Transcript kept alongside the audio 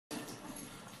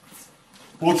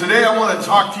Well, today I want to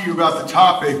talk to you about the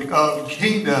topic of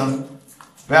kingdom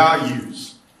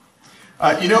values.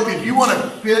 If you want to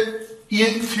fit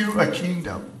into a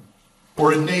kingdom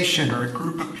or a nation or a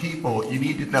group of people, you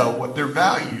need to know what their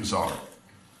values are.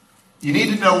 You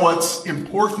need to know what's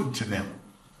important to them.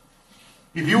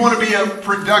 If you want to be a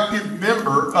productive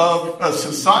member of a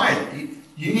society,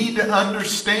 you need to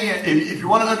understand, if you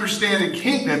want to understand a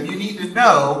kingdom, you need to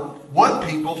know what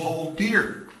people hold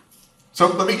dear. So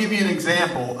let me give you an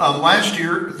example. Last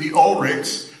year, the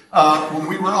Ulrichs, when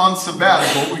we were on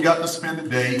sabbatical, we got to spend a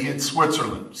day in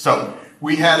Switzerland. So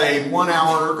we had a one day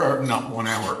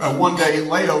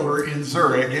layover in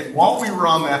Zurich. And while we were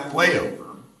on that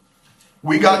layover,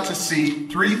 we got to see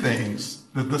three things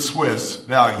that the Swiss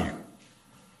value.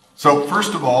 So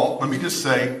first of all, let me just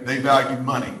say they value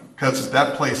money, because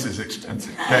that place is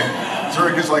expensive. Okay?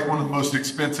 Zurich is like one of the most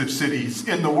expensive cities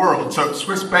in the world. So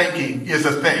Swiss banking is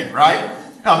a thing, right?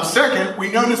 Second,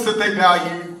 we noticed that they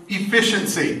value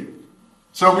efficiency.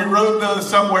 So we rode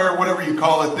somewhere, whatever you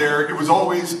call it there. It was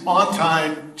always on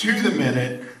time, to the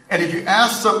minute. And if you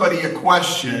asked somebody a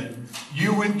question,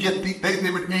 you would get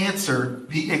they would answer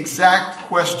the exact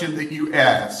question that you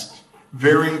asked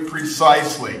very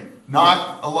precisely.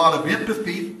 Not a lot of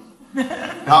empathy,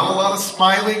 not a lot of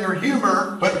smiling or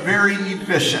humor, but very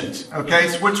efficient. Okay,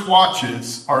 Swiss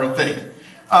watches are a thing.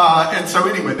 And so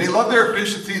anyway, they love their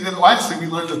efficiency. And then lastly, we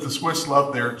learned that the Swiss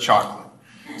love their chocolate.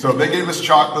 So they gave us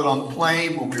chocolate on the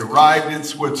plane when we arrived in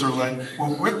Switzerland.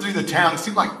 When we went through the town, it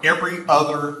seemed like every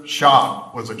other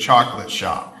shop was a chocolate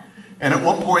shop. And at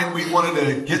one point, we wanted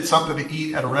to get something to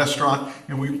eat at a restaurant,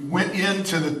 and we went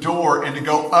into the door, and to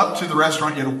go up to the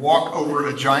restaurant, you had to walk over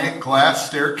a giant glass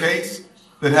staircase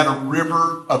that had a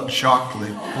river of chocolate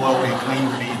flowing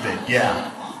underneath it.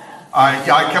 Yeah.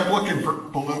 I kept looking for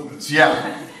balloons.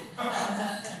 Yeah.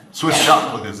 Swiss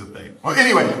chocolate is a thing. Well,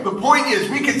 anyway, the point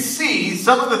is we can see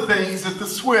some of the things that the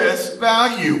Swiss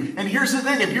value. And here's the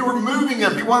thing. If you were moving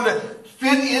them, if you wanted to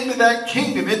fit into that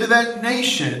kingdom, into that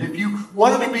nation, if you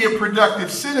wanted to be a productive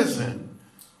citizen,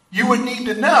 you would need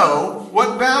to know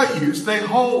what values they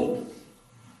hold.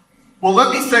 Well,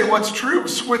 let me say what's true of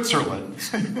Switzerland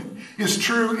is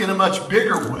true in a much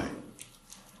bigger way,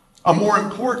 a more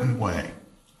important way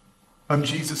of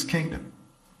Jesus' kingdom.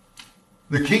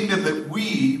 The kingdom that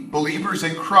we, believers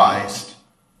in Christ,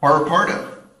 are a part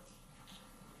of.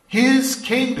 His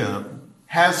kingdom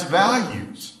has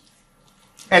values.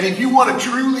 And if you want to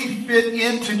truly fit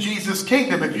into Jesus'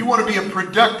 kingdom, if you want to be a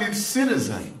productive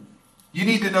citizen, you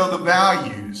need to know the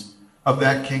values of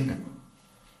that kingdom.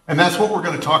 And that's what we're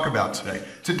going to talk about today.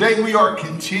 Today we are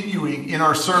continuing in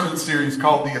our sermon series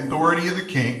called The Authority of the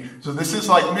King. So this is,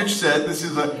 like Mitch said, this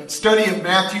is a study of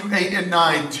Matthew 8 and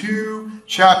 9, two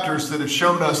chapters that have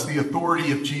shown us the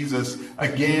authority of Jesus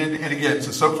again and again.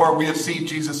 So far we have seen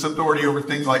Jesus' authority over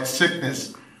things like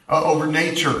sickness, over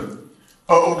nature,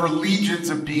 over legions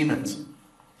of demons.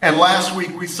 And last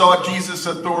week we saw Jesus'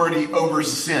 authority over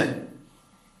sin.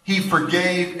 He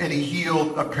forgave and he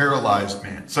healed a paralyzed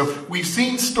man. So we've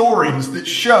seen stories that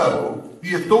show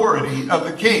the authority of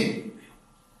the king.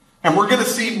 And we're going to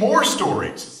see more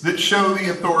stories that show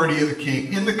the authority of the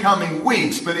king in the coming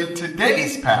weeks. But in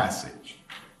today's passage,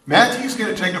 Matthew's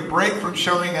going to take a break from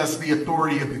showing us the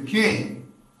authority of the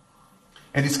king,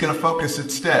 and he's going to focus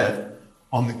instead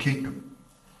on the kingdom.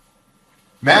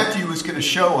 Matthew is going to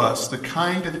show us the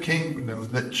kind of kingdom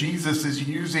that Jesus is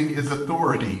using his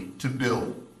authority to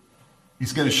build.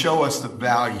 He's going to show us the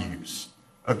values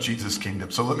of Jesus'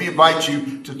 kingdom. So let me invite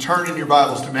you to turn in your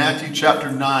Bibles to Matthew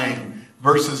chapter 9,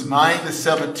 verses 9 to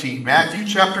 17. Matthew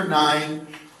chapter 9,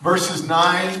 verses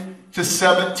 9 to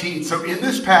 17. So in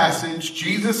this passage,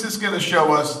 Jesus is going to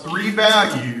show us three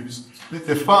values that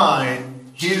define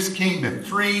his kingdom.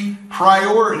 Three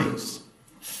priorities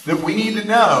that we need to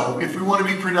know if we want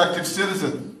to be productive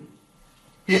citizens.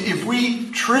 If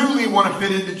we truly want to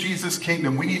fit into Jesus'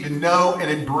 kingdom, we need to know and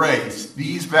embrace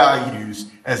these values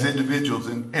as individuals.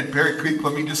 And very quickly,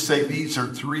 let me just say these are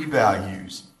three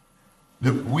values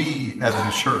that we as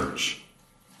a church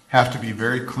have to be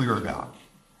very clear about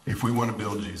if we want to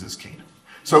build Jesus' kingdom.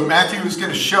 So Matthew is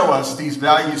going to show us these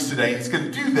values today. He's going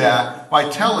to do that by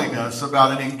telling us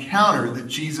about an encounter that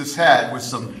Jesus had with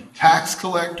some tax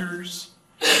collectors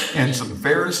and some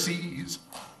Pharisees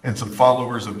and some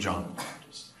followers of John.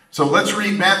 So let's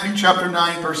read Matthew chapter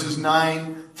 9, verses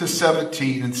 9 to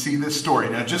 17 and see this story.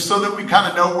 Now, just so that we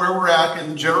kind of know where we're at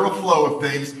in the general flow of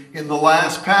things, in the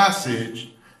last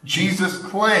passage, Jesus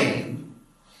claimed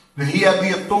that he had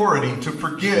the authority to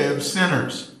forgive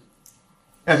sinners.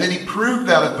 And then he proved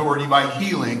that authority by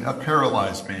healing a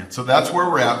paralyzed man. So that's where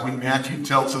we're at when Matthew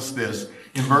tells us this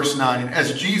in verse 9,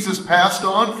 as Jesus passed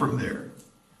on from there,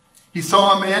 he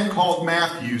saw a man called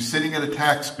Matthew sitting at a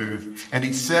tax booth, and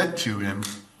he said to him,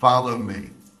 "Follow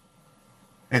me."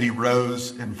 And he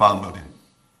rose and followed him.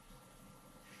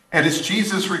 And as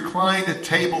Jesus reclined at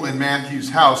table in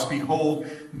Matthew's house, behold,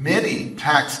 many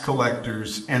tax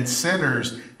collectors and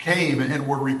sinners came and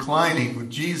were reclining with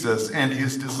Jesus and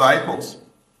his disciples.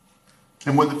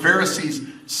 And when the Pharisees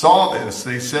saw this,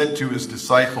 they said to his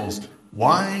disciples,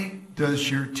 "Why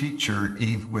does your teacher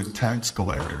eat with tax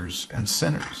collectors and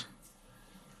sinners?"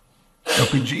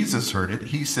 But when Jesus heard it,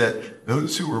 he said,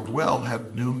 "Those who are well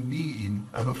have no need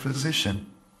of a physician,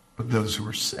 but those who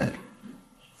are sick.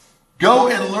 Go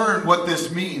and learn what this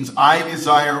means. I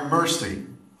desire mercy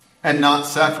and not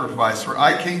sacrifice, for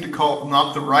I came to call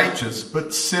not the righteous,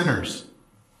 but sinners."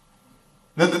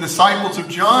 Then the disciples of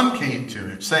John came to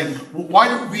him, saying, "Well, why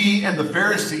do we and the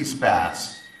Pharisees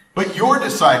fast, but your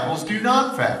disciples do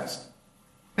not fast?"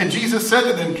 And Jesus said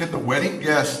to them, "Can the wedding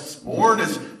guests mourn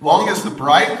as long as the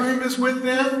bridegroom is with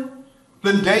them?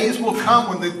 The days will come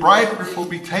when the bridegroom will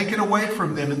be taken away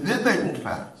from them, and then they will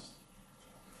fast.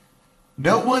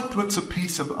 No one puts a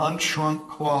piece of unshrunk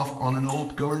cloth on an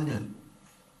old garment,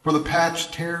 for the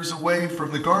patch tears away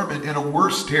from the garment, and a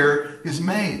worse tear is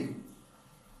made.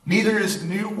 Neither is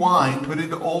new wine put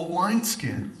into old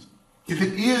wineskins. If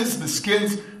it is, the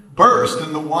skins burst,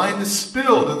 and the wine is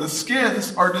spilled, and the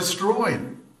skins are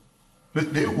destroyed.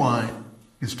 But new wine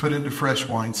is put into fresh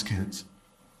wineskins,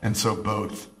 and so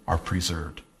both are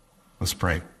preserved." Let's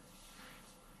pray.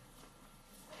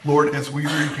 Lord, as we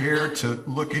prepare to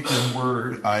look at your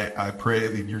word, I pray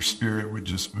that your Spirit would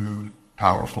just move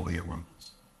powerfully among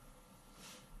us.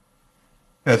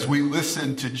 As we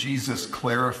listen to Jesus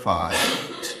clarify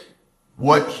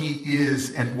what he is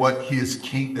and what his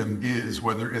kingdom is,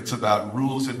 whether it's about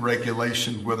rules and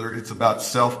regulations, whether it's about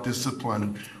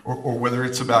self-discipline, or whether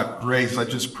it's about grace, I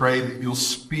just pray that you'll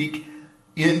speak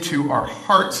into our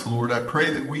hearts, Lord. I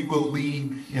pray that we will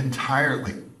lean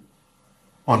entirely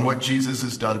on what Jesus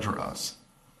has done for us.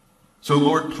 So,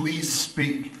 Lord, please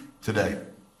speak today.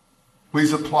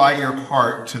 Please apply your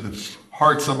heart to the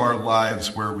hearts of our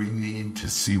lives where we need to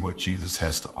see what Jesus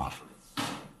has to offer.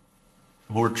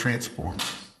 Lord, transform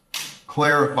us.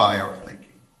 Clarify our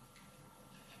thinking.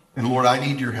 And Lord, I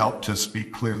need your help to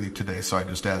speak clearly today, so I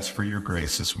just ask for your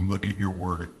grace as we look at your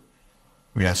word.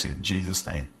 We ask it in Jesus'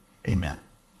 name. Amen.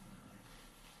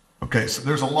 Okay, so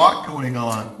there's a lot going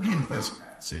on in this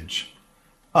passage.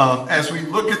 As we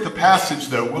look at the passage,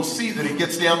 though, we'll see that it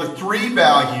gets down to three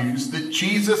values that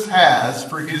Jesus has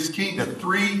for his kingdom.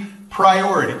 Three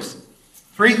priorities.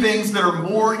 Three things that are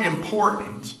more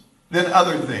important than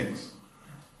other things.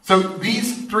 So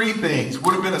these three things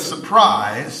would have been a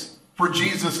surprise for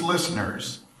Jesus'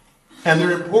 listeners, and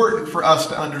they're important for us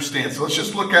to understand. So let's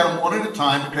just look at them one at a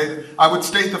time. Okay, I would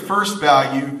state the first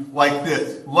value like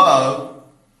this: love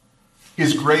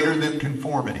is greater than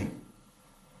conformity.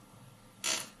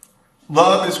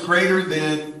 Love is greater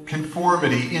than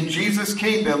conformity. In Jesus'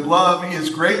 kingdom, love is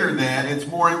greater than, it's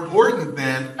more important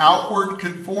than outward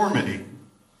conformity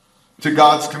to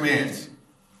God's commands.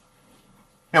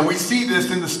 And we see this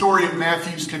in the story of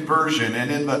Matthew's conversion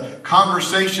and in the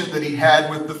conversation that he had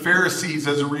with the Pharisees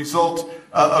as a result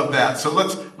of that. So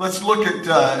let's look at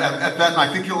that, and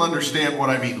I think you'll understand what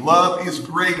I mean. Love is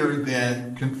greater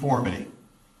than conformity.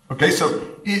 Okay, so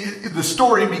the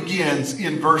story begins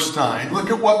in verse 9. Look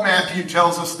at what Matthew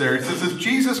tells us there. It says, as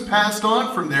Jesus passed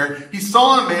on from there, he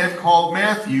saw a man called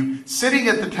Matthew sitting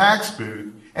at the tax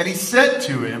booth, and he said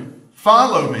to him,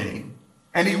 "Follow me."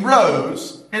 And he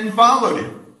rose and followed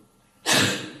him.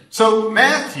 So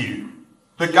Matthew,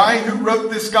 the guy who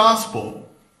wrote this gospel,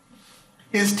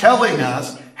 is telling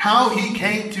us how he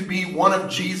came to be one of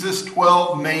Jesus'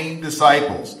 12 main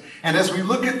disciples. And as we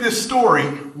look at this story,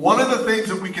 one of the things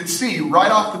that we can see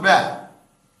right off the bat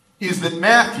is that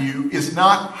Matthew is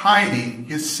not hiding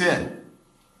his sin.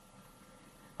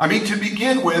 I mean, to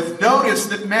begin with, notice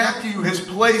that Matthew has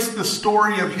placed the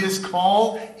story of his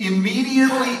call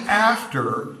immediately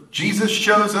after Jesus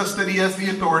shows us that he has the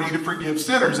authority to forgive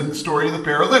sinners in the story of the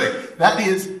paralytic. That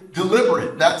is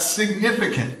deliberate. That's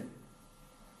significant.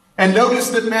 And notice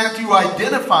that Matthew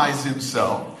identifies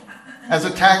himself as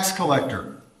a tax collector.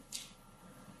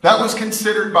 That was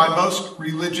considered by most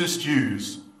religious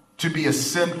Jews to be a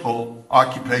sinful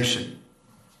occupation.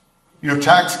 You know,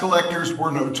 tax collectors were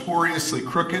notoriously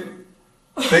crooked.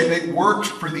 They worked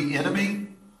for the enemy.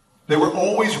 They were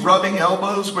always rubbing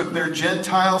elbows with their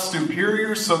Gentile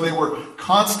superiors, so they were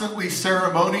constantly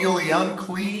ceremonially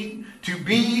unclean. To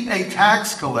be a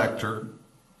tax collector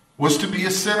was to be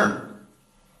a sinner.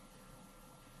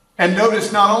 And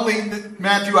notice not only that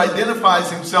Matthew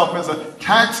identifies himself as a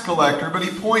tax collector, but he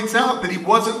points out that he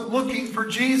wasn't looking for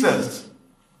Jesus.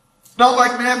 It's not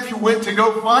like Matthew went to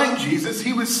go find Jesus.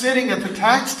 He was sitting at the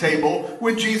tax table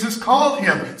when Jesus called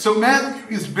him. So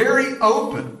Matthew is very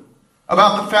open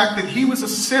about the fact that he was a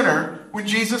sinner when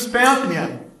Jesus found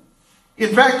him.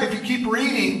 In fact, if you keep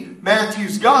reading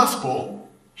Matthew's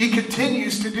gospel, he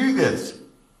continues to do this.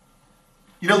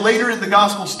 You know, later in the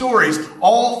gospel stories,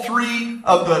 all three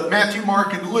of the Matthew,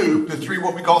 Mark, and Luke, the three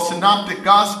what we call synoptic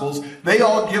gospels, they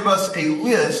all give us a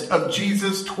list of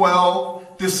Jesus'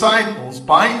 12 disciples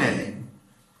by name.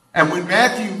 And when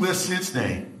Matthew lists his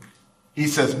name, he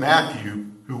says Matthew,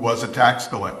 who was a tax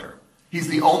collector. He's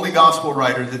the only gospel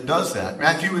writer that does that.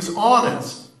 Matthew is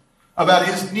honest about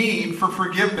his need for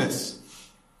forgiveness.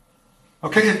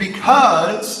 Okay, and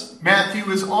because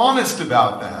Matthew is honest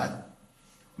about that,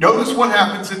 notice what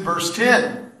happens in verse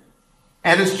 10.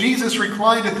 And as Jesus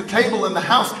reclined at the table in the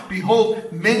house,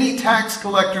 behold, many tax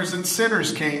collectors and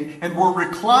sinners came and were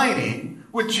reclining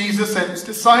with Jesus and his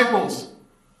disciples.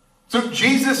 So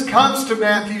Jesus comes to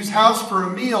Matthew's house for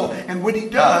a meal, and when he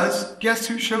does, guess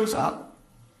who shows up?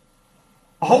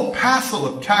 A whole passel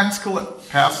of tax collectors.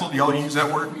 Passel, do y'all use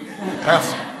that word?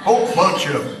 Passel. Whole bunch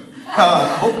of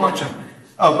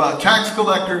tax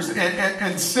collectors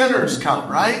and sinners come,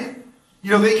 right? You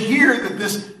know, they hear that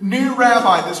this new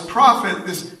rabbi, this prophet,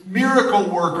 this miracle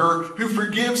worker who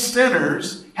forgives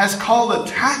sinners has called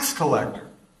a tax collector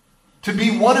to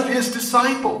be one of his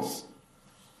disciples.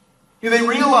 You know, they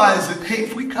realize that, hey,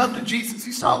 if we come to Jesus,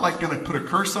 he's not like going to put a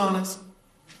curse on us.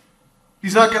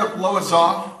 He's not going to blow us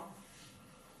off.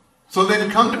 So they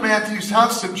come to Matthew's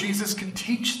house so Jesus can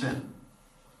teach them.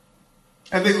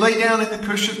 And they lay down in the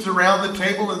cushions around the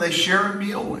table and they share a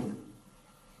meal with him.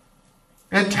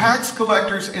 And tax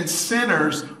collectors and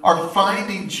sinners are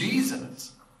finding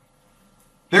Jesus.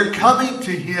 They're coming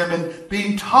to him and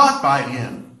being taught by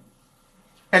him.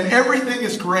 And everything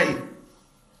is great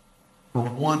for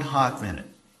one hot minute.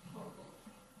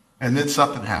 And then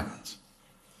something happens.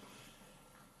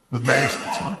 The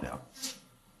Pharisees find out.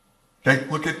 Okay,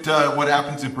 look at what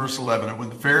happens in verse 11. And when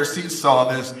the Pharisees saw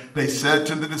this, they said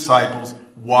to the disciples,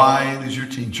 "Why does your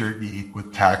teacher eat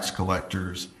with tax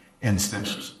collectors and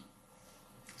sinners?"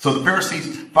 So the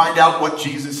Pharisees find out what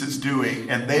Jesus is doing,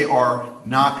 and they are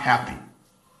not happy.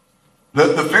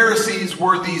 The Pharisees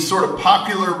were these sort of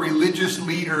popular religious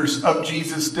leaders of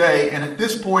Jesus' day, and at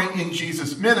this point in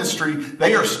Jesus' ministry,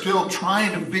 they are still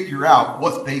trying to figure out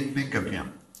what they think of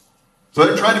him. So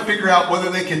they're trying to figure out whether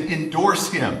they can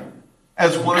endorse him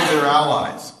as one of their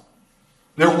allies.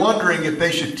 They're wondering if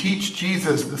they should teach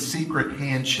Jesus the secret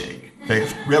handshake. Okay,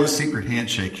 we have a secret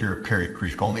handshake here at Perry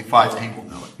Creek. Only 5 people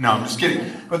know it. No, I'm just kidding.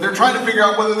 But they're trying to figure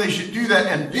out whether they should do that.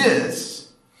 And this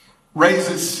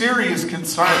raises serious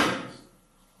concerns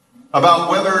about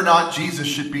whether or not Jesus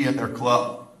should be in their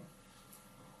club.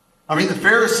 I mean, the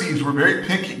Pharisees were very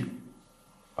picky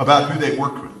about who they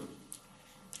worked with.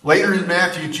 Later in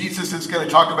Matthew, Jesus is going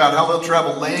to talk about how they'll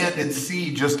travel land and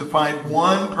sea just to find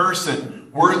one person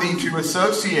worthy to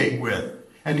associate with.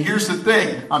 And here's the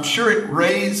thing. I'm sure it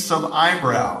raised some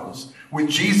eyebrows when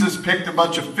Jesus picked a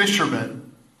bunch of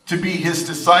fishermen to be his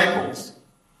disciples.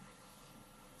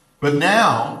 But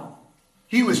now,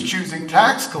 he was choosing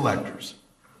tax collectors.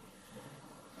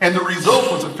 And the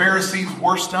result was a Pharisee's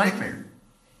worst nightmare.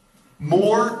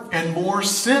 More and more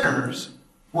sinners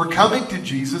were coming to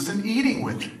Jesus and eating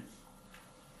with him.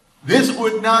 This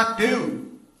would not do.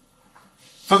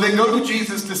 So they go to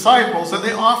Jesus' disciples and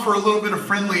they offer a little bit of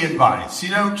friendly advice,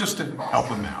 just to help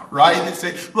them out, right? They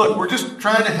say, look, we're just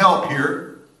trying to help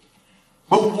here.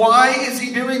 But why is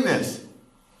he doing this?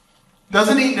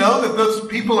 Doesn't he know that those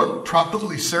people are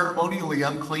probably ceremonially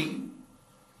unclean?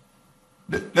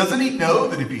 Doesn't he know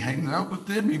that if he hangs out with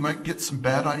them, he might get some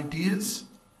bad ideas?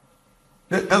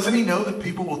 Doesn't he know that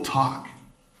people will talk?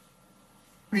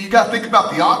 I mean, you got to think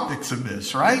about the optics of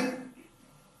this, right?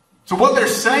 So what they're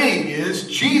saying is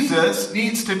Jesus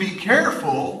needs to be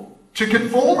careful to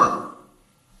conform.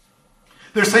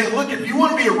 They're saying, look, if you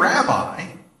want to be a rabbi,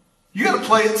 you got to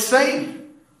play it safe.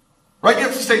 Right? You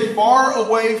have to stay far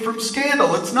away from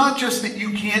scandal. It's not just that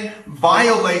you can't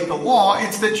violate the law.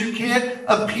 It's that you can't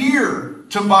appear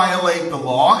to violate the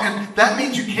law. And that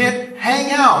means you can't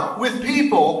hang out with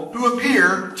people who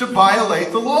appear to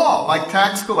violate the law, like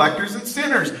tax collectors and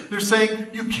sinners. They're saying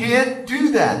you can't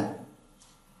do that.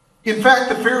 In fact,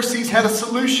 the Pharisees had a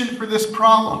solution for this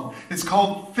problem. It's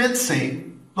called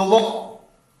fencing the law.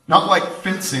 Not like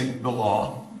fencing the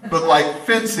law, but like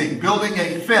fencing, building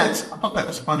a fence. I thought that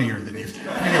was funnier than you.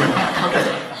 Anyway,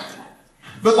 okay.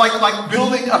 But like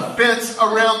building a fence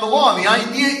around the law. And the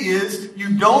idea is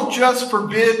you don't just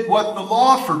forbid what the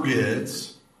law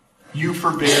forbids, you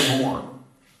forbid more.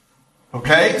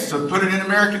 Okay? So put it in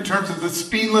American terms, if the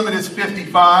speed limit is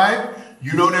 55,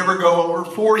 you don't ever go over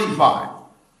 45.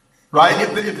 Right?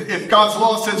 If God's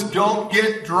law says don't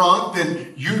get drunk,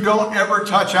 then you don't ever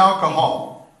touch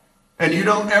alcohol. And you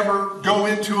don't ever go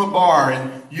into a bar.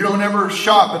 And you don't ever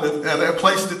shop at a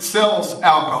place that sells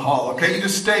alcohol. Okay? You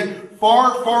just stay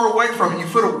far, far away from it. You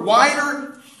put a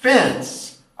wider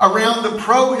fence around the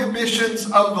prohibitions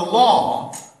of the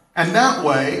law. And that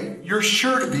way, you're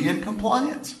sure to be in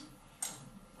compliance.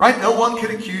 Right? No one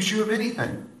can accuse you of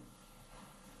anything.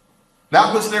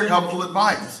 That was their helpful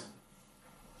advice.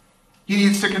 He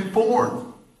needs to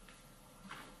conform.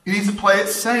 He needs to play it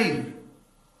safe.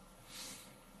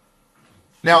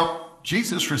 Now,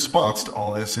 Jesus' response to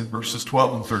all this in verses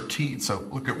 12 and 13. So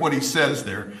look at what he says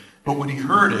there. But when he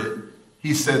heard it,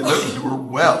 he said, those who are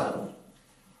well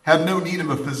have no need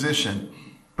of a physician,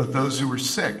 but those who are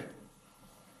sick.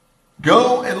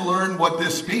 Go and learn what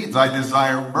this means. I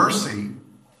desire mercy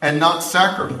and not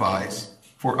sacrifice,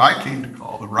 for I came to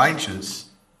call the righteous.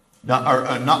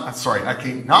 I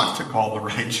came not to call the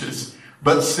righteous,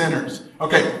 but sinners.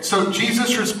 Okay, so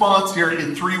Jesus responds here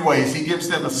in three ways. He gives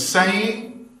them a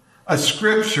saying, a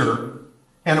scripture,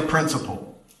 and a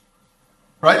principle.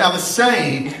 Right? Now the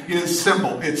saying is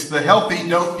simple. It's the healthy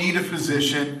don't need a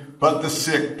physician, but the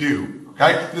sick do.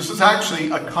 Okay? This is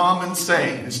actually a common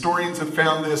saying. Historians have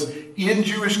found this in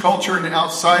Jewish culture and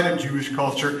outside of Jewish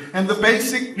culture. And the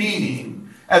basic meaning,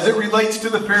 as it relates to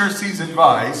the Pharisees'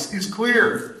 advice, is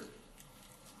clear.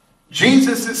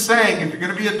 Jesus is saying, if you're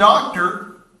going to be a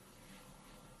doctor,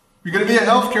 you're going to be a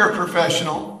healthcare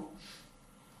professional,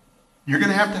 you're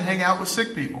going to have to hang out with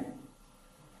sick people.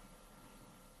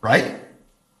 Right?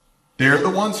 They're the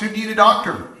ones who need a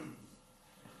doctor.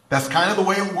 That's kind of the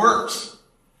way it works.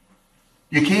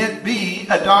 You can't be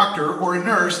a doctor or a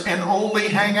nurse and only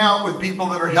hang out with people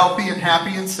that are healthy and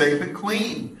happy and safe and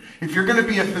clean. If you're going to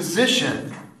be a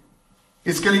physician,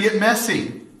 it's going to get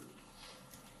messy.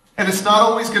 And it's not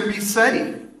always going to be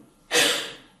safe.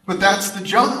 But that's the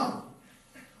job.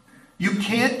 You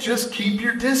can't just keep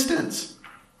your distance.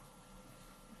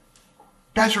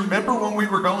 Guys, remember when we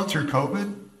were going through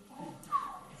COVID?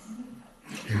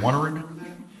 You want to remember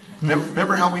that?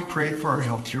 Remember how we prayed for our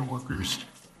healthcare workers?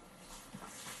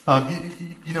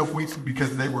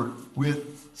 Because they were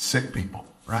with sick people,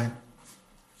 right?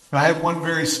 I had one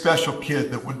very special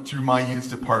kid that went through my youth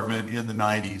department in the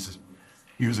 90s.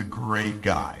 He was a great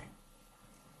guy.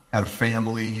 Had a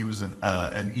family. He was an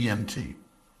EMT.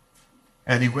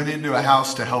 And he went into a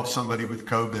house to help somebody with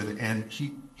COVID, and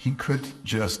he couldn't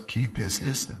just keep his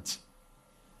distance.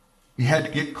 He had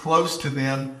to get close to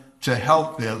them to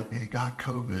help them, and he got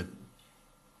COVID,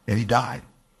 and he died.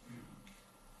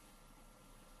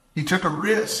 He took a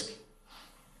risk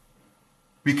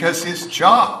because his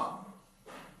job,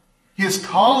 his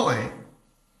calling,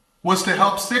 was to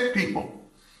help sick people.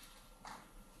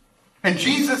 And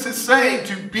Jesus is saying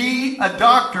to be a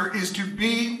doctor is to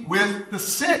be with the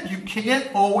sick. You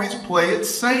can't always play it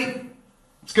safe.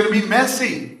 It's going to be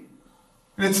messy.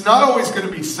 And it's not always going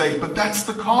to be safe, but that's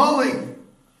the calling.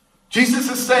 Jesus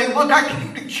is saying, look, I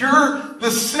came to cure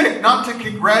the sick, not to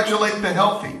congratulate the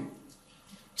healthy.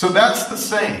 So that's the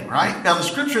saying, right? Now, the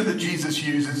scripture that Jesus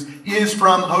uses is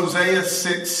from Hosea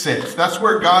 6:6. That's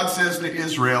where God says to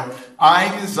Israel,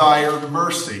 I desire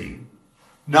mercy,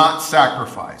 not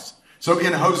sacrifice. So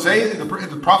in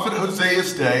the prophet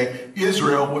Hosea's day,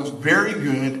 Israel was very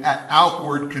good at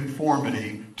outward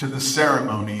conformity to the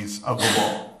ceremonies of the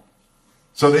law.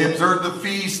 So they observed the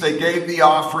feast, they gave the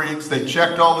offerings, they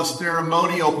checked all the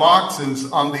ceremonial boxes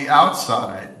on the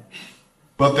outside,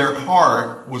 but their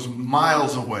heart was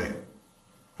miles away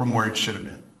from where it should have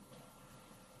been.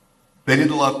 They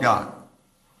didn't love God.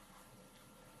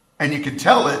 And you can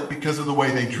tell it because of the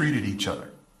way they treated each other.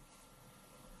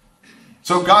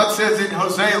 So God says in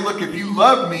Hosea, look, if you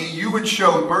love me, you would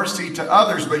show mercy to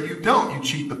others, but you don't. You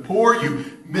cheat the poor,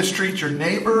 you mistreat your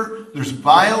neighbor, there's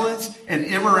violence and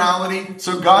immorality.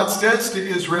 So God says to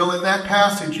Israel in that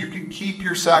passage, you can keep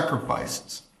your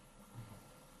sacrifices.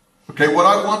 Okay, what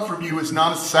I want from you is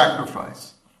not a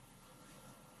sacrifice.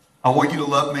 I want you to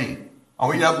love me. I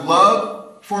want you to have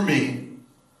love for me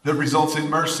that results in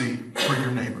mercy for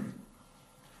your neighbor.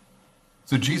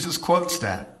 So Jesus quotes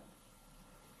that.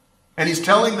 And he's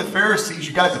telling the Pharisees,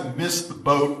 you guys have missed the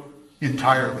boat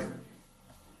entirely.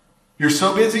 You're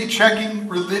so busy checking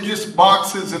religious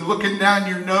boxes and looking down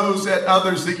your nose at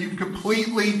others that you've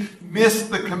completely missed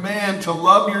the command to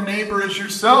love your neighbor as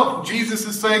yourself. Jesus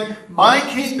is saying, my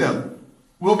kingdom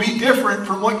will be different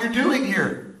from what you're doing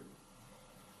here.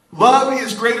 Love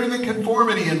is greater than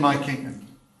conformity in my kingdom.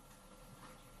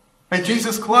 And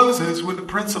Jesus closes with a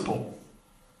principle.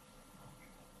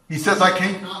 He says, I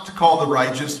came not to call the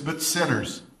righteous, but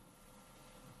sinners.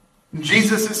 And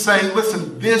Jesus is saying,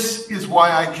 listen, this is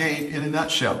why I came in a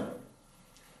nutshell.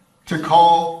 To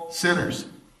call sinners.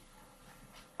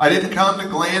 I didn't come to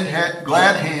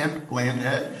glad hand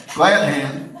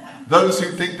those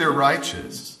who think they're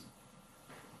righteous.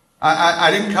 I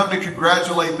didn't come to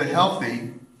congratulate the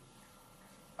healthy.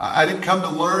 I didn't come to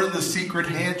learn the secret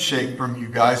handshake from you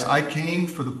guys. I came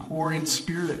for the poor in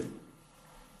spirit.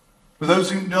 For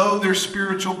those who know their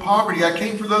spiritual poverty. I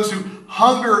came for those who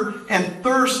hunger and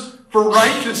thirst for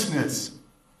righteousness.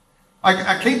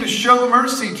 I came to show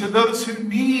mercy to those who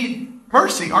need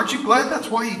mercy. Aren't you glad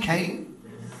that's why he came?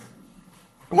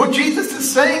 And what Jesus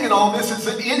is saying in all this is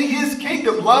that in his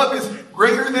kingdom, love is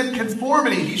greater than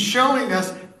conformity. He's showing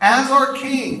us, as our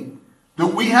king, that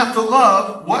we have to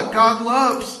love what God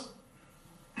loves.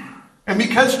 And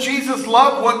because Jesus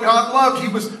loved what God loved,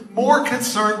 he was more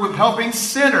concerned with helping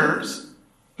sinners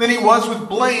than he was with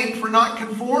blame for not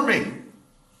conforming.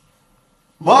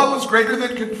 Love was greater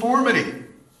than conformity.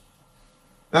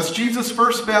 That's Jesus'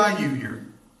 first value here.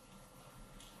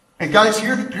 And guys,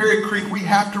 here at Perry Creek, we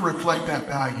have to reflect that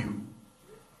value.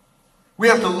 We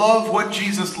have to love what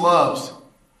Jesus loves.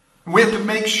 And we have to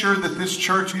make sure that this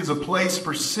church is a place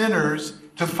for sinners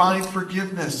to find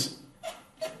forgiveness.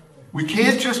 We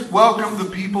can't just welcome the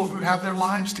people who have their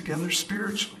lives together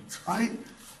spiritually, right?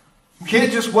 We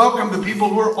can't just welcome the people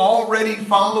who are already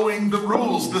following the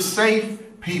rules, the safe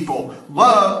people.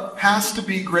 Love has to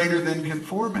be greater than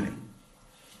conformity.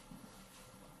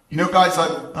 You know, guys,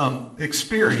 I've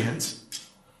experienced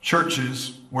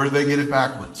churches where they get it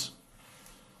backwards,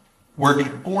 where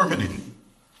conformity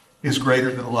is greater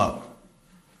than love.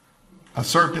 I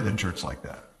served in a church like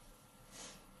that.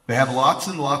 They have lots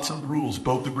and lots of rules,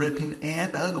 both written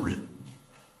and unwritten,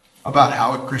 about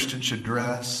how a Christian should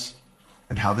dress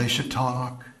and how they should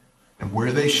talk and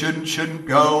where they should and shouldn't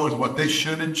go and what they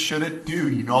should and shouldn't do.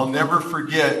 You know, I'll never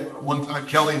forget one time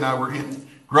Kelly and I were in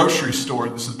grocery store.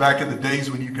 This is back in the days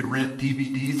when you could rent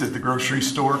DVDs at the grocery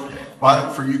store.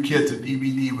 But for you kids, a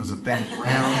DVD was a thing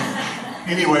around.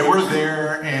 Anyway, we're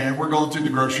there and we're going through the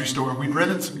grocery store. We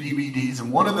rented some DVDs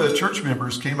and one of the church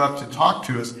members came up to talk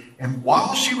to us. And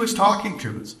while she was talking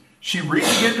to us, she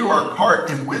reached into our cart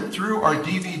and went through our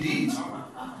DVDs,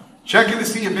 checking to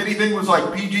see if anything was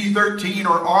like PG-13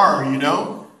 or R, you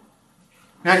know.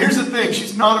 Now, here's the thing.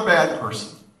 She's not a bad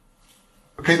person.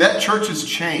 Okay, that church has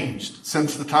changed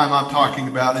since the time I'm talking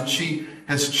about, and she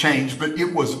has changed, but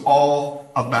it was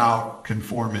all about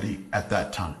conformity at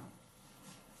that time.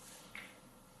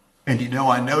 And you know,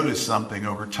 I noticed something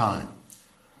over time.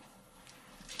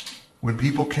 When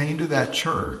people came to that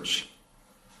church,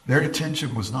 their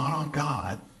attention was not on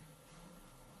God.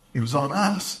 It was on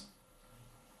us.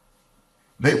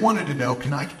 They wanted to know,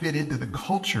 can I fit into the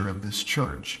culture of this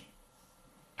church?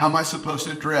 How am I supposed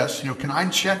to dress? You know, can I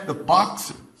check the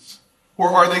boxes? Or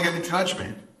are they going to judge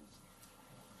me?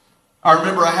 I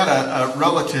remember I had a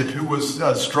relative who was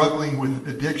struggling with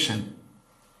addiction.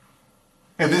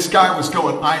 And this guy was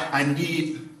going, I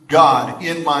need God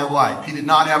in my life. He did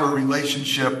not have a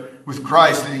relationship with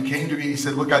Christ. And he came to me and he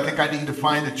said, look, I think I need to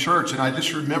find a church. And I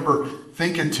just remember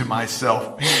thinking to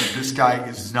myself, man, this guy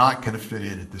is not going to fit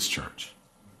in at this church.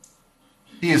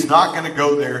 He is not going to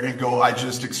go there and go, I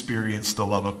just experienced the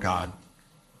love of God.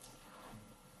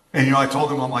 And, you know, I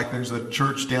told him, I'm like, there's a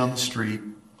church down the street,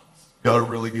 got a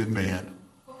really good man,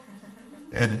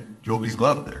 and you'll be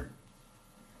loved there.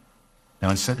 Now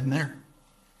I sent him there.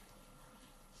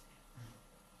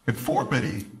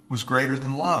 Conformity was greater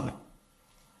than love.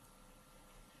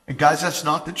 And guys, that's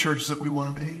not the church that we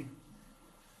want to be.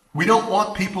 We don't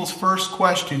want people's first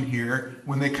question here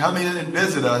when they come in and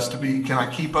visit us to be, can I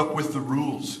keep up with the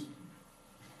rules?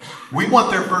 We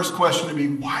want their first question to be,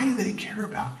 why do they care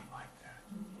about me like that?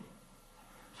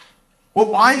 Well,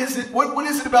 why is it, what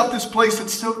is it about this place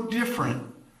that's so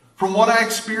different from what I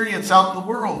experience out in the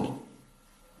world?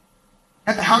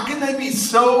 And how can they be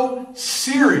so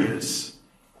serious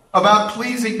about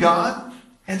pleasing God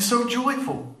and so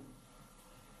joyful?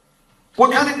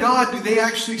 What kind of God do they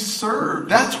actually serve?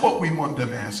 That's what we want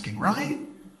them asking, right?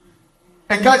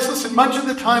 And guys, listen, much of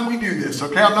the time we do this,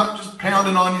 okay? I'm not just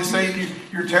pounding on you saying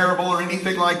you're terrible or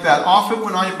anything like that. Often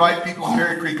when I invite people to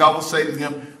Perry Creek, I will say to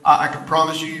them, I can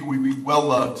promise you we'll be well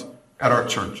loved at our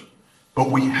church.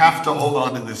 But we have to hold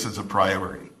on to this as a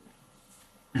priority.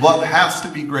 Love has to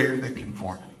be greater than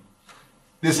conformity.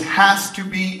 This has to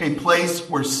be a place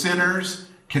where sinners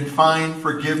can find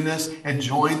forgiveness and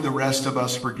join the rest of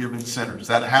us forgiven sinners.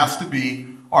 That has to be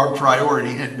our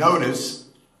priority. And notice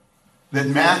that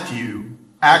Matthew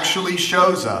actually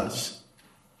shows us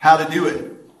how to do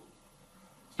it.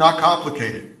 It's not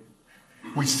complicated.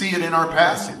 We see it in our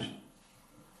passage.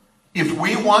 If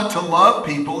we want to love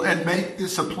people and make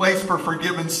this a place for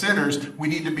forgiven sinners, we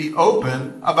need to be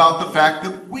open about the fact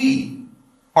that we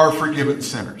are forgiven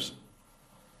sinners.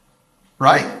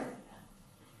 Right?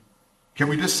 Can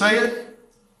we just say it?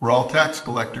 We're all tax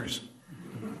collectors.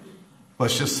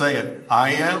 Let's just say it.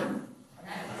 I am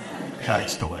a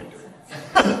tax collector.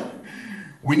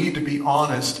 We need to be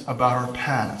honest about our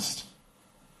past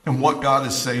and what God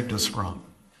has saved us from.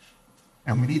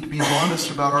 And we need to be honest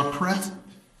about our present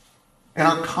and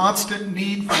our constant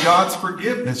need for God's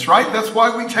forgiveness, right? That's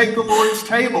why we take the Lord's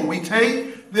table. We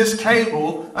take this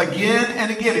table again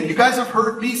and again. And you guys have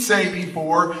heard me say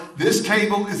before, this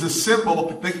table is a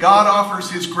symbol that God offers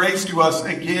his grace to us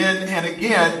again and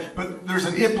again. But there's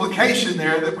an implication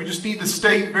there that we just need to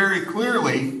state very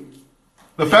clearly.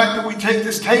 The fact that we take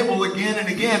this table again and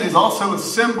again is also a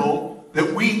symbol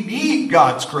that we need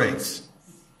God's grace.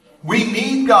 We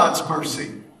need God's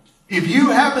mercy. If you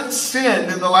haven't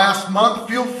sinned in the last month,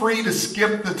 feel free to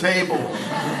skip the table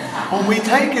when we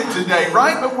take it today,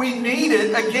 right? But we need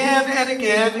it again and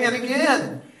again and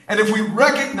again. And if we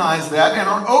recognize that and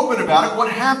are open about it,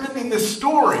 what happened in this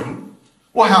story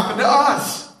will happen to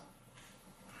us.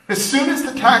 As soon as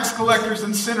the tax collectors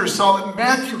and sinners saw that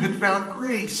Matthew had found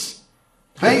grace,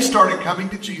 they started coming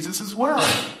to Jesus as well.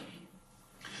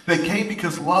 They came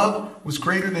because love was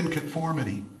greater than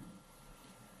conformity.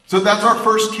 So that's our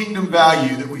first kingdom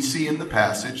value that we see in the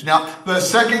passage. Now, the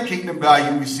second kingdom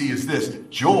value we see is this.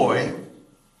 Joy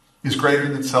is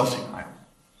greater than self-denial.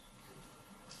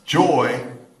 Joy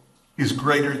is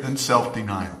greater than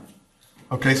self-denial.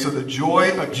 Okay, so the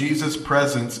joy of Jesus'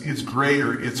 presence is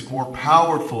greater. It's more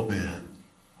powerful than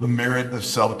the merit of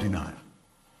self-denial.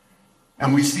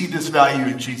 And we see this value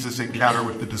in Jesus' encounter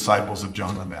with the disciples of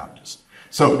John the Baptist.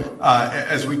 So,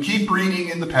 as we keep reading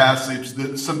in the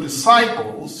passage, some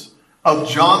disciples of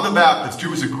John the Baptist, who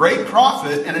was a great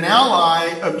prophet and an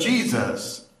ally of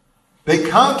Jesus, they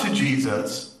come to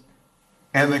Jesus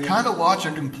and they kind of lodge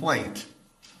a complaint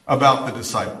about the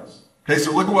disciples. Okay,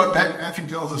 so look at what Matthew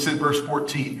tells us in verse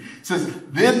 14. It says,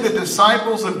 "Then the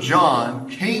disciples of John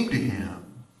came to him,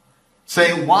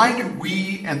 saying, 'Why do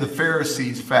we and the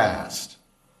Pharisees fast,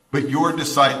 but your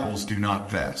disciples do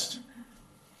not fast?'"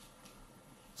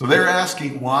 So they're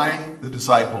asking why the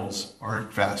disciples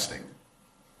aren't fasting.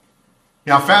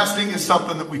 Now, fasting is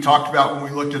something that we talked about when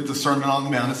we looked at the Sermon on the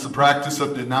Mount. It's the practice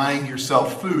of denying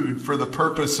yourself food for the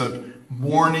purpose of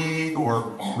mourning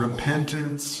or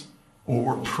repentance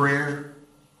or prayer.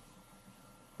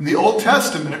 In the Old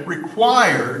Testament, it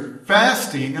required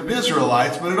fasting of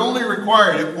Israelites, but it only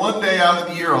required it one day out of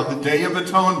the year on the Day of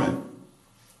Atonement.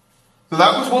 So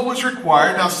that was what was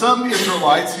required. Now, some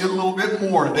Israelites did a little bit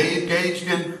more. They engaged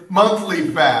in monthly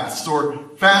fasts or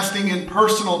fasting in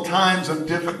personal times of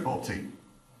difficulty.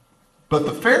 But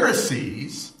the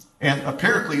Pharisees, and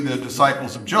apparently the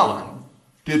disciples of John,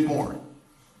 did more.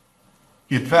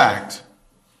 In fact,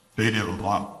 they did a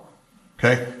lot.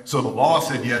 Okay? So the law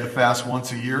said you had to fast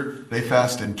once a year. They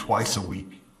fasted twice a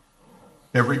week.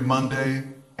 Every Monday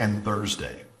and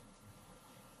Thursday.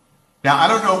 Now, I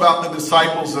don't know about the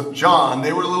disciples of John.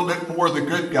 They were a little bit more the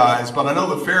good guys, but I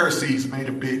know the Pharisees made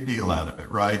a big deal out of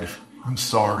it, right? I'm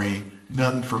sorry,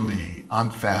 none for me. I'm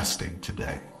fasting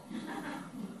today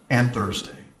and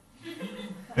Thursday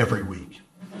every week.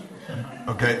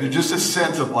 Okay, there's just a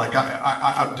sense of like,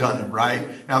 I've done it, right?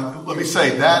 Now, let me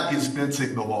say, that is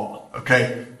mincing the law,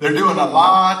 okay? They're doing a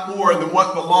lot more than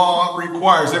what the law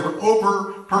requires. They were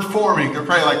overperforming. They're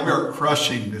probably like, we are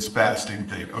crushing this fasting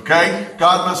thing, okay?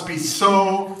 God must be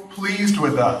so pleased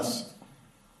with us.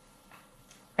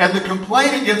 And the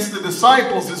complaint against the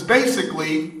disciples is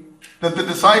basically that the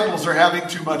disciples are having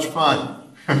too much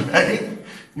fun, okay?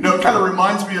 You know, it kind of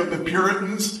reminds me of the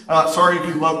Puritans. Sorry if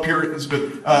you love Puritans,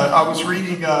 but I was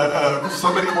reading,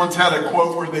 somebody once had a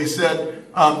quote where they said,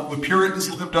 the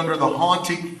Puritans lived under the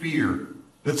haunting fear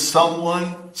that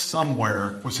someone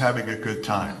somewhere was having a good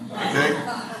time. Okay?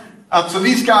 So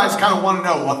these guys kind of want to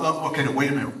know, okay,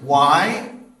 wait a minute.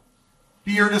 Why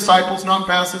do your disciples not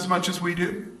fast as much as we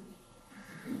do?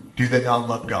 Do they not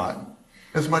love God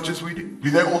as much as we do? Do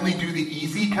they only do the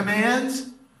easy commands?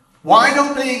 Why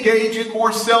don't they engage in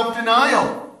more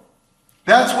self-denial?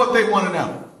 That's what they want to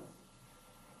know.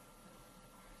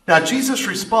 Now, Jesus'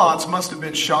 response must have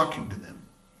been shocking to them.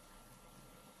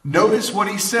 Notice what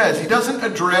he says. He doesn't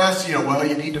address, well,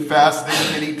 you need to fast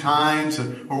this many times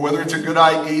or whether it's a good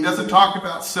idea. He doesn't talk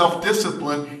about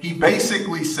self-discipline. He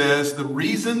basically says the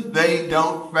reason they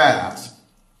don't fast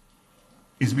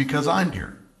is because I'm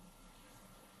here.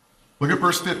 Look at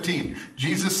verse 15.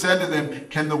 Jesus said to them,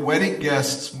 "Can the wedding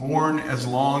guests mourn as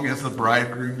long as the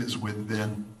bridegroom is with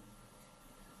them?"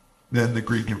 Then the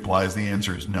Greek implies the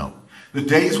answer is no. The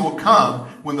days will come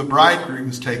when the bridegroom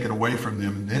is taken away from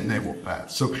them, and then they will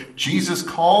fast. So Jesus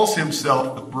calls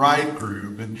himself the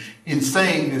bridegroom, and in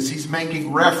saying this, he's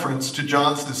making reference to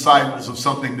John's disciples of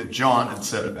something that John had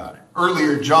said about it.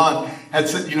 Earlier, John had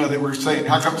said, they were saying,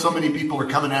 how come so many people are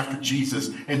coming after Jesus?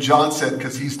 And John said,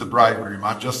 because he's the bridegroom.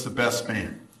 I'm just the best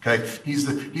man. Okay, he's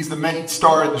the main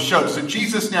star of the show. So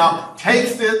Jesus now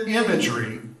takes the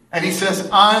imagery, and he says,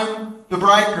 I'm the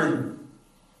bridegroom.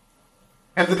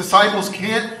 And the disciples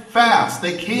can't fast.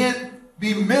 They can't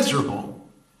be miserable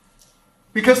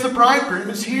because the bridegroom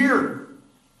is here.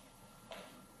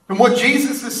 And what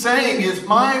Jesus is saying is,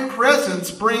 my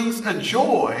presence brings a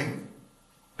joy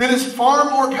that is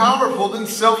far more powerful than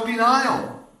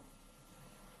self-denial.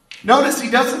 Notice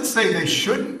he doesn't say they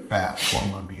shouldn't fast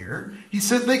while I'm here. He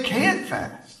said they can't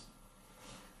fast.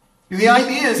 The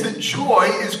idea is that joy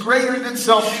is greater than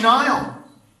self-denial.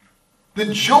 The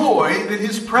joy that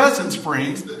his presence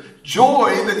brings, the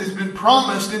joy that has been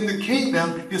promised in the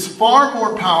kingdom, is far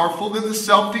more powerful than the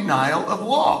self-denial of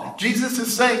law. Jesus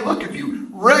is saying, look, if you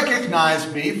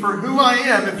recognize me for who I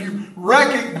am, if you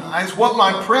recognize what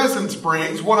my presence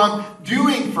brings, what I'm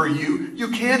doing for you, you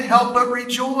can't help but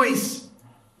rejoice.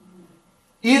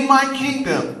 In my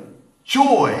kingdom,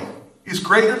 joy is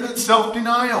greater than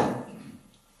self-denial.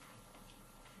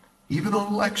 Even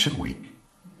on election week.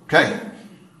 Okay?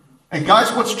 And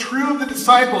guys, what's true of the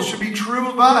disciples should be true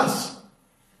of us.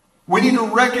 We need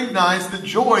to recognize the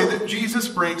joy that Jesus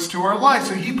brings to our life.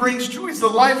 So he brings joy. It's the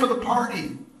life of the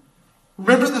party.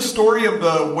 Remember the story of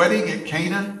the wedding at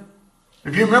Cana?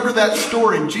 If you remember that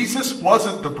story, Jesus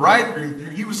wasn't the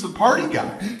bridegroom. He was the party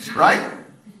guy, right?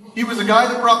 He was the guy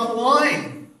that brought the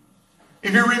wine.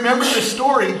 If you remember the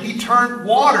story, he turned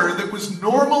water that was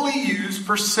normally used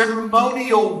for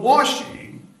ceremonial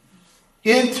washing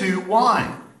into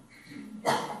wine.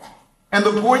 And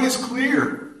the point is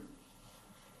clear.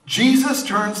 Jesus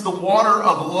turns the water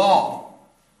of law,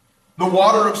 the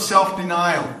water of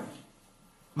self-denial,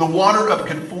 the water of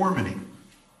conformity,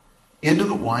 into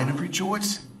the wine of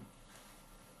rejoicing.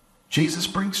 Jesus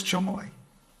brings joy.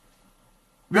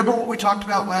 Remember what we talked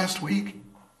about last week?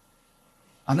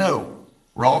 I know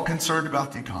we're all concerned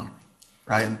about the economy,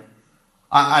 right? And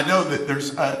I know that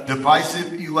there's a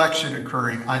divisive election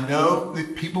occurring. I know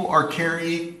that people are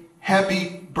carrying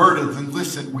heavy burdens. And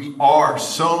listen,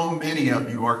 so many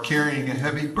of you are carrying a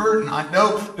heavy burden. I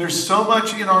know there's so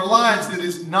much in our lives that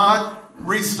is not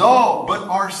resolved, but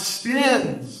our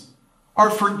sins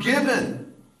are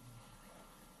forgiven.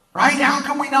 Right? How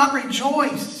can we not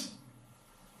rejoice?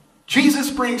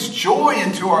 Jesus brings joy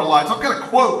into our lives. I've got a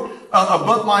quote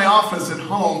above my office at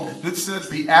home that says,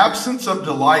 the absence of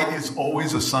delight is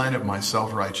always a sign of my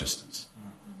self-righteousness.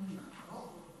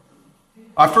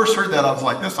 I first heard that, I was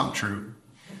like, that's not true.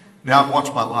 Now I've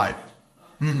watched my life.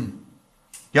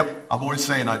 Yep, I'm always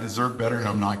saying I deserve better, and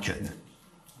I'm not kidding it.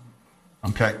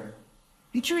 Okay?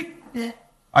 Did you read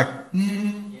that? I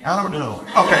don't know.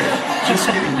 Okay, just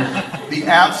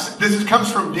kidding. This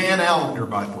comes from Dan Allender,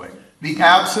 by the way. The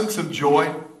absence of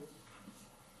joy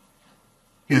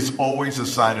is always a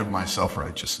sign of my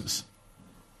self-righteousness.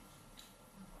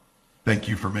 Thank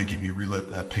you for making me relive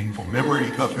that painful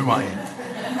memory of who I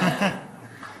am.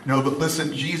 No, but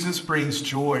listen, Jesus brings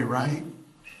joy, right?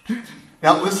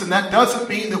 Now listen, that doesn't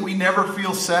mean that we never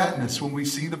feel sadness when we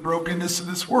see the brokenness of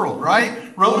this world,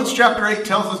 right? Romans chapter 8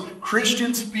 tells us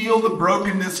Christians feel the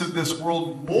brokenness of this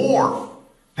world more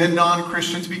than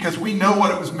non-Christians because we know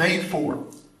what it was made for.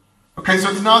 Okay, so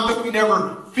it's not that we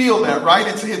never feel that, right?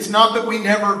 It's not that we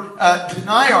never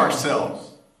deny ourselves.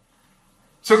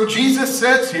 So Jesus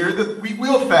says here that we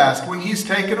will fast when he's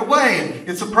taken away.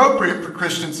 It's appropriate for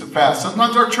Christians to fast.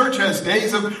 Sometimes our church has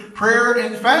days of prayer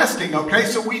and fasting, okay?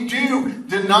 So we do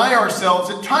deny ourselves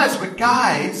at times. But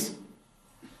guys,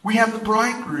 we have the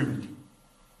bridegroom.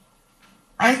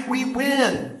 Right? We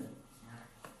win.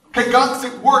 Okay, God's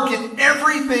at work in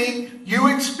everything you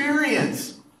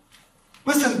experience.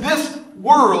 Listen, this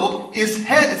world is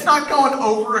it's not going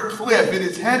over a cliff. It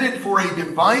is headed for a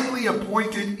divinely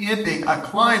appointed ending, a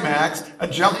climax, a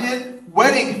giant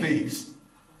wedding feast.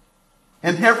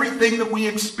 And everything that we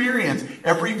experience,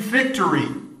 every victory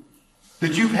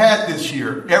that you've had this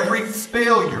year, every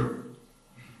failure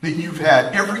that you've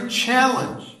had, every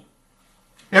challenge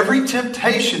Every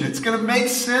temptation, it's going to make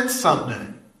sense someday.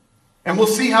 And we'll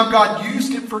see how God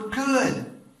used it for good.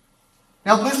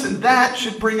 Now listen, that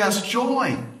should bring us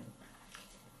joy.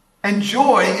 And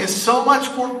joy is so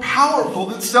much more powerful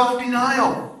than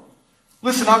self-denial.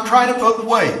 Listen, I've tried it both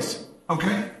ways,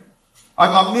 okay?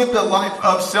 I've lived a life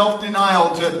of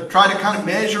self-denial to try to kind of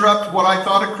measure up to what I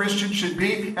thought a Christian should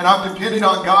be, and I've depended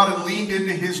on God and leaned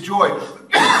into His joy.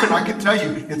 And I can tell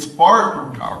you, it's far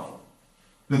more powerful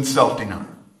than self-denial.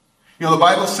 You know, the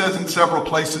Bible says in several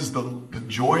places, the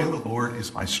joy of the Lord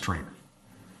is my strength.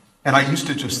 And I used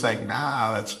to just think,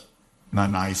 that's not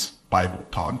a nice Bible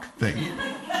talk thing.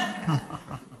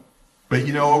 But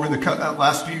you know, over the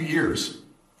last few years,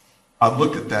 I've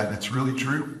looked at that and it's really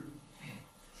true.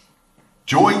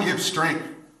 Joy gives strength.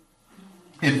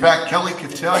 In fact, Kelly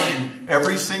could tell you,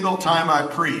 every single time I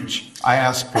preach, I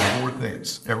ask for 4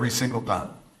 things, every single time.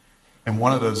 And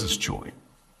one of those is joy.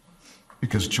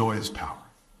 Because joy is power.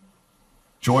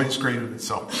 Joy is greater than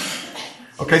self.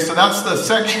 Okay, so that's the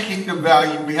second kingdom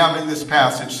value we have in this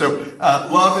passage. So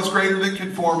love is greater than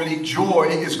conformity. Joy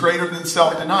is greater than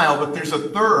self-denial. But there's a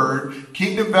third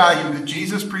kingdom value that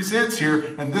Jesus presents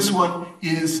here. And this one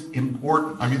is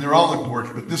important. I mean, they're all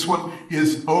important. But this one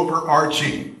is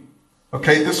overarching.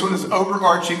 Okay, this one is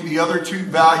overarching the other 2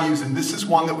 values. And this is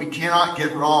one that we cannot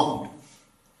get wrong.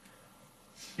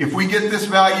 If we get this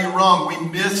value wrong, we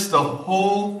miss the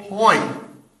whole point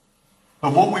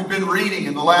of what we've been reading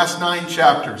in the last 9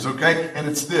 chapters, okay? And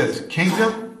it's this: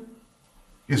 kingdom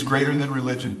is greater than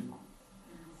religion.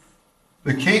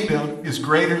 The kingdom is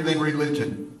greater than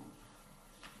religion.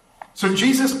 So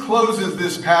Jesus closes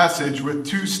this passage with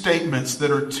 2 statements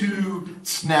that are 2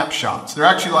 snapshots. They're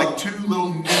actually like 2 little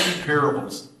mini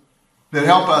parables that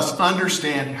help us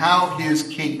understand how His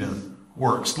kingdom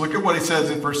works. Look at what He says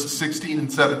in verses 16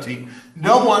 and 17.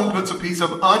 No one puts a piece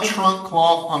of unshrunk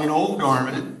cloth on an old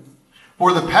garment,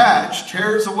 for the patch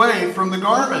tears away from the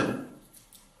garment,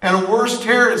 and a worse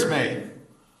tear is made.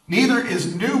 Neither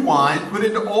is new wine put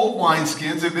into old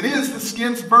wineskins. If it is, the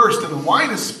skins burst, and the wine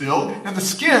is spilled, and the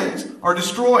skins are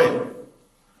destroyed.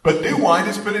 But new wine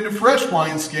is put into fresh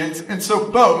wineskins, and so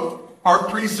both are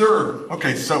preserved.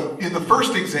 Okay, so in the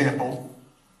first example,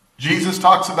 Jesus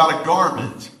talks about a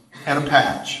garment and a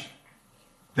patch.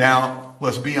 Now,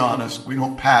 let's be honest, we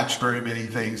don't patch very many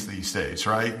things these days,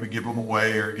 right? We give them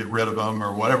away or get rid of them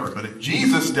or whatever. But in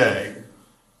Jesus' day,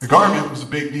 the garment was a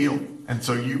big deal. And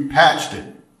so you patched it.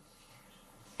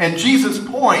 And Jesus'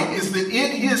 point is that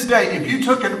in His day, if you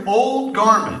took an old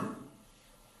garment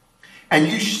and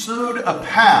you sewed a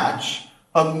patch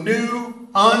of new,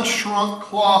 unshrunk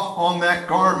cloth on that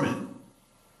garment,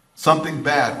 something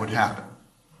bad would happen.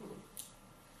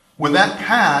 When that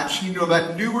patch,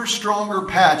 that newer, stronger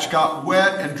patch got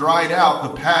wet and dried out,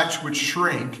 the patch would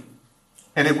shrink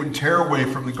and it would tear away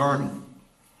from the garment.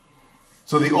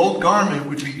 So the old garment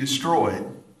would be destroyed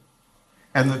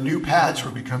and the new patch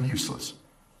would become useless.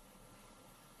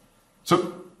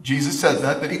 So Jesus says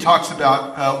that. Then He talks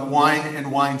about wine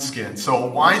and wineskin. So a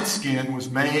wineskin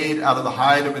was made out of the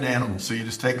hide of an animal. So you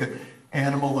just take an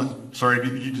animal and,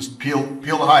 you just peel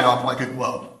the hide off like a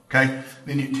glove. Okay?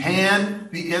 Then you tan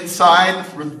the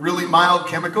inside with really mild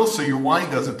chemicals so your wine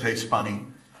doesn't taste funny.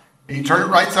 And you turn it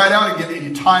right side out again and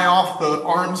you tie off the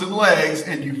arms and legs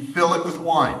and you fill it with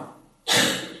wine.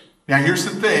 Now here's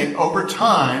the thing. Over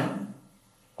time,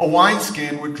 a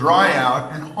wineskin would dry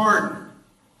out and harden.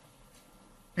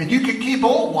 And you could keep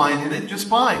old wine in it just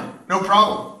fine. No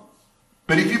problem.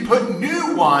 But if you put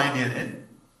new wine in it,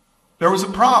 there was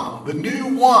a problem. The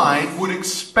new wine would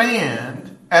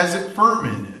expand as it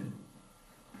fermented.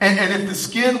 And if the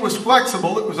skin was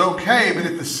flexible, it was okay. But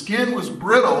if the skin was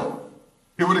brittle,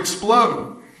 it would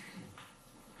explode.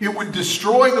 It would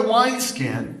destroy the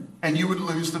wineskin, and you would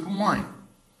lose the wine.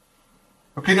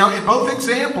 Okay, now in both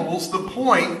examples, the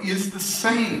point is the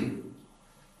same.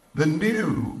 The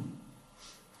new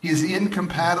is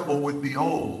incompatible with the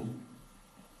old,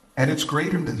 and it's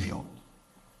greater than the old.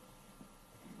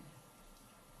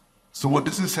 So what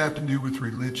does this have to do with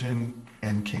religion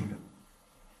and kingdom?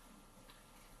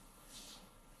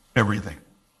 Everything.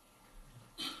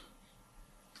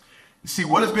 You see,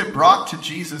 what has been brought to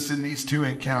Jesus in these 2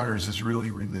 encounters is really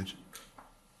religion.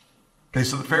 Okay,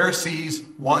 so the Pharisees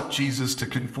want Jesus to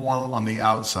conform on the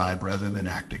outside rather than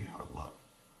acting out of love.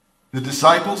 The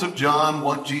disciples of John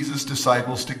want Jesus'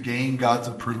 disciples to gain God's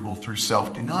approval through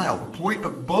self-denial. The point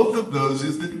of both of those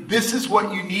is that this is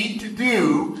what you need to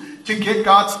do to get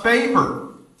God's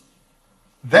favor.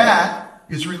 That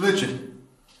is religion.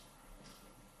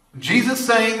 Jesus is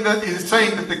saying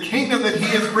that the kingdom that He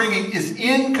is bringing is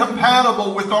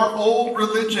incompatible with our old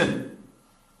religion.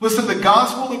 Listen, the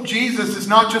gospel of Jesus is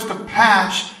not just a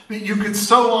patch that you can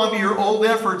sew onto your old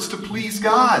efforts to please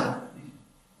God.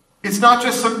 It's not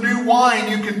just some new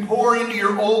wine you can pour into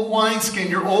your old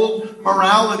wineskin, your old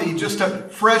morality, just to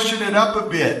freshen it up a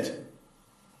bit.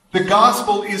 The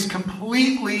gospel is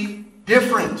completely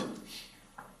different.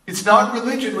 It's not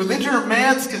religion. Religion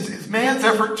is man's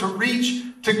effort to reach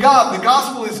to God. The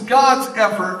gospel is God's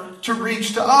effort to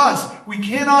reach to us. We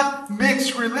cannot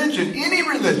mix religion, any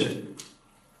religion,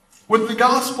 with the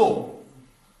gospel.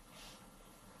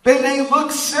 They may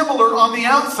look similar on the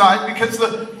outside because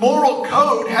the moral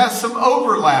code has some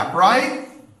overlap, right?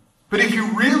 But if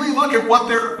you really look at what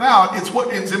they're about, it's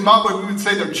what in Zimbabwe we would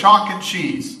say they're chalk and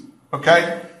cheese,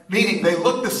 okay? Meaning they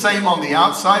look the same on the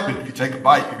outside, but if you take a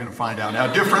bite, you're going to find out how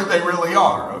different they really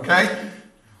are, okay?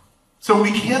 So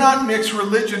we cannot mix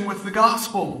religion with the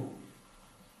gospel.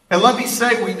 And let me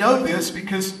say, we know this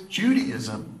because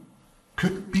Judaism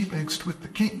couldn't be mixed with the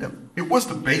kingdom. It was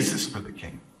the basis for the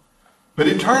kingdom. But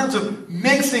in terms of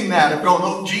mixing that, of going,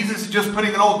 oh, Jesus is just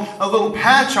putting a little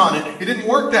patch on it, it didn't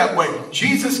work that way.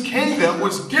 Jesus' kingdom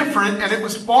was different and it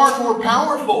was far more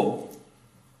powerful.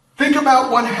 Think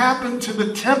about what happened to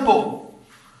the temple.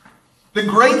 The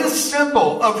greatest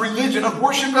symbol of religion, of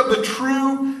worship of the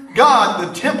true God,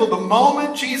 the temple. The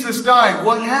moment Jesus died,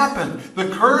 what happened? The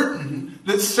curtain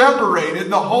that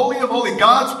separated the Holy of Holies,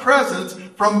 God's presence,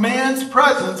 from man's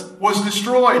presence was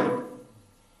destroyed.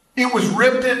 It was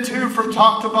ripped in two from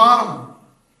top to bottom.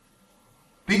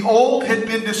 The old had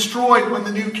been destroyed when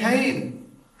the new came.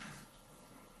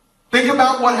 Think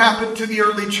about what happened to the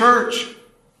early church.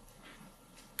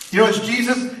 You know, as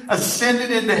Jesus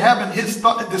ascended into heaven, his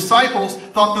disciples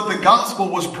thought that the gospel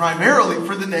was primarily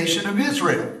for the nation of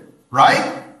Israel,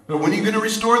 right? But when are you going to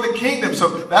restore the kingdom? So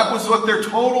that was what their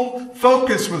total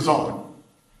focus was on.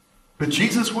 But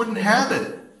Jesus wouldn't have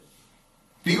it.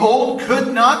 The old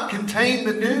could not contain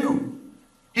the new.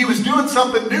 He was doing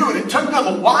something new, and it took them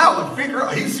a while to figure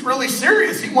out he's really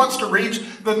serious. He wants to reach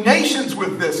the nations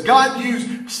with this. God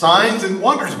used signs and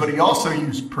wonders, but he also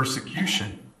used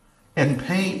persecution and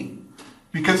pain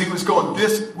because he was going,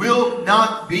 this will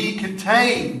not be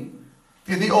contained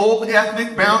in the old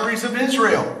ethnic boundaries of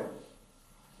Israel.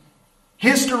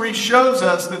 History shows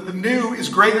us that the new is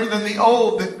greater than the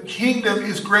old, that the kingdom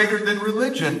is greater than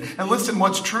religion. And listen,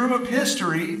 what's true of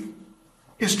history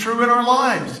is true in our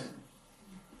lives.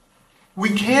 We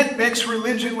can't mix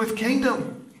religion with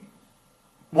kingdom.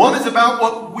 One is about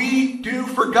what we do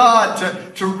for God,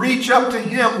 to reach up to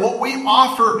him, what we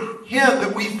offer him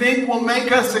that we think will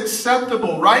make us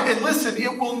acceptable, right? And listen,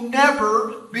 it will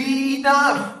never be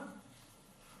enough.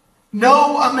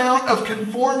 No amount of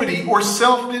conformity or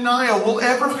self-denial will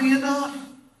ever be enough.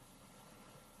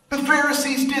 The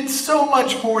Pharisees did so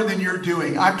much more than you're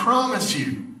doing, I promise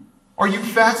you. Are you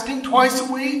fasting twice a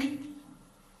week?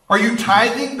 Are you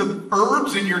tithing the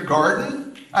herbs in your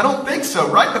garden? I don't think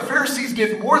so, right? The Pharisees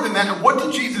did more than that. And what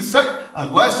did Jesus say?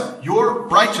 Unless your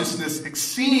righteousness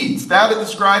exceeds that of the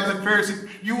scribes and Pharisees,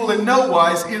 you will in no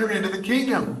wise enter into the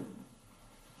kingdom.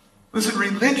 Listen,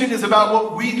 religion is about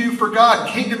what we do for God.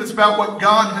 Kingdom is about what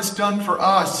God has done for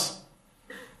us.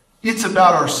 It's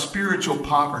about our spiritual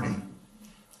poverty.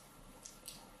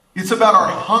 It's about our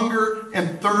hunger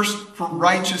and thirst for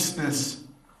righteousness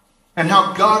and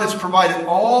how God has provided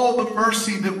all the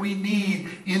mercy that we need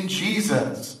in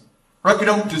Jesus. Right? We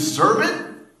don't deserve it.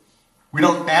 We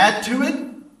don't add to it.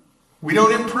 We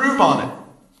don't improve on it.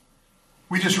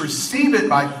 We just receive it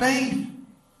by faith.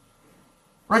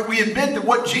 Right? We admit that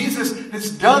what Jesus has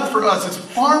done for us is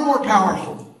far more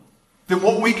powerful than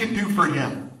what we can do for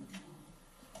him.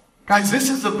 Guys, this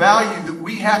is a value that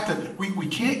we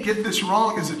can't get this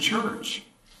wrong as a church.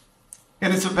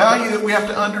 And it's a value that we have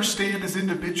to understand as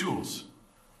individuals.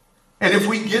 And if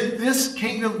we get this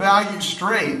kingdom value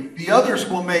straight, the others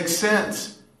will make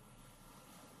sense.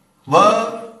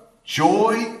 Love,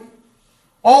 joy,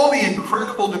 all the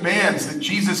incredible demands that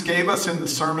Jesus gave us in the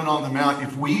Sermon on the Mount,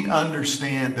 if we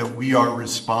understand that we are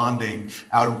responding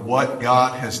out of what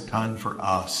God has done for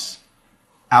us,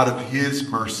 out of his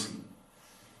mercy,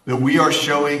 that we are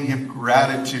showing him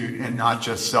gratitude and not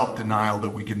just self-denial that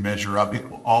we can measure up, it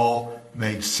will all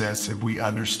make sense if we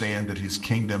understand that his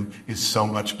kingdom is so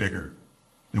much bigger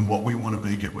than what we want to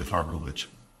make it with our religion.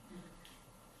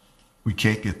 We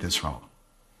can't get this wrong.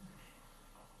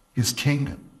 His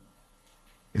kingdom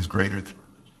is greater than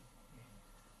religion.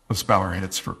 Let's bow our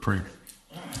heads for prayer.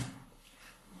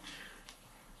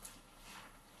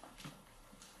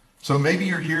 So maybe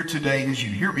you're here today, and as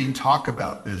you hear me talk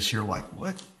about this, you're like,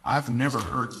 what? I've never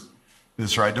heard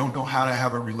this, or I don't know how to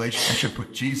have a relationship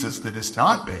with Jesus that is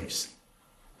not based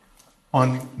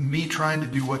on me trying to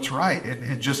do what's right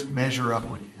and just measure up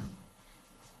with him.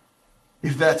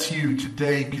 If that's you,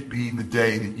 today could be the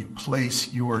day that you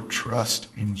place your trust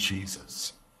in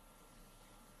Jesus.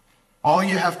 All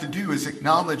you have to do is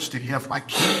acknowledge to him, I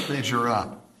can't measure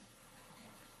up.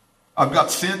 I've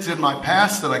got sins in my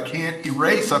past that I can't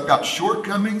erase. I've got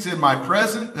shortcomings in my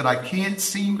present that I can't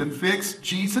seem to fix.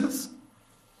 Jesus,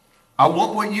 I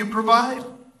want what you provide.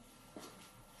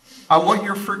 I want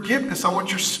your forgiveness. I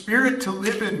want your spirit to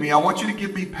live in me. I want you to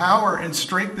give me power and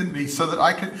strengthen me so that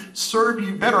I can serve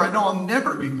you better. I know I'll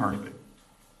never be perfect,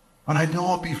 but I know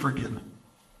I'll be forgiven.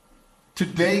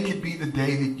 Today could be the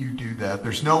day that you do that.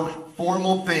 There's no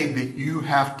formal thing that you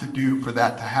have to do for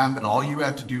that to happen. All you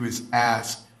have to do is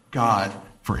ask God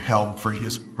for help, for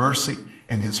his mercy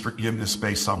and his forgiveness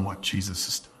based on what Jesus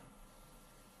has done.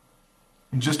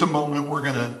 In just a moment, we're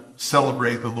going to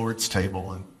celebrate the Lord's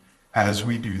table. And as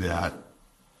we do that,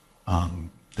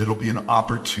 it'll be an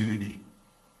opportunity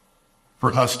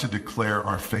for us to declare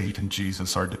our faith in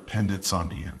Jesus, our dependence on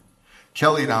him.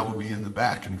 Kelly and I will be in the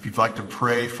back, and if you'd like to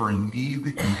pray for a need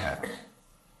that you have,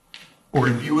 or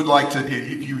if you would like to,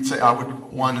 if you would say, I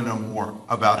would want to know more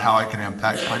about how I can have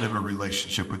that kind of a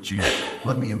relationship with Jesus,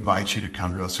 let me invite you to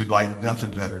come to us. We'd like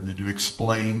nothing better than to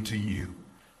explain to you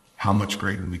how much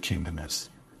greater the kingdom is.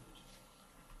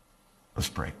 Let's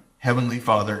pray. Heavenly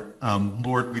Father,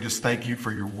 Lord, we just thank you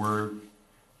for your word.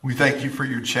 We thank you for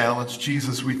your challenge.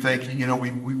 Jesus, we thank you.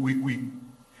 We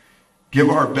give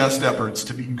our best efforts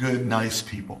to be good, nice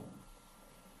people.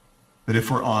 But if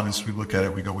we're honest, we look at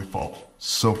it, we go, we fall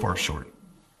so far short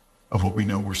of what we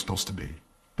know we're supposed to be.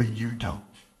 But you don't.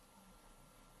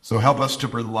 So help us to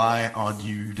rely on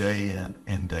you day in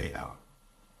and day out.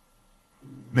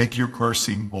 Make your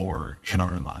mercy more in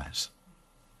our lives.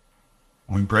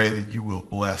 We pray that you will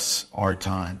bless our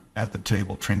time at the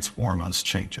table, transform us,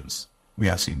 change us. We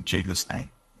ask in Jesus'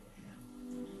 name.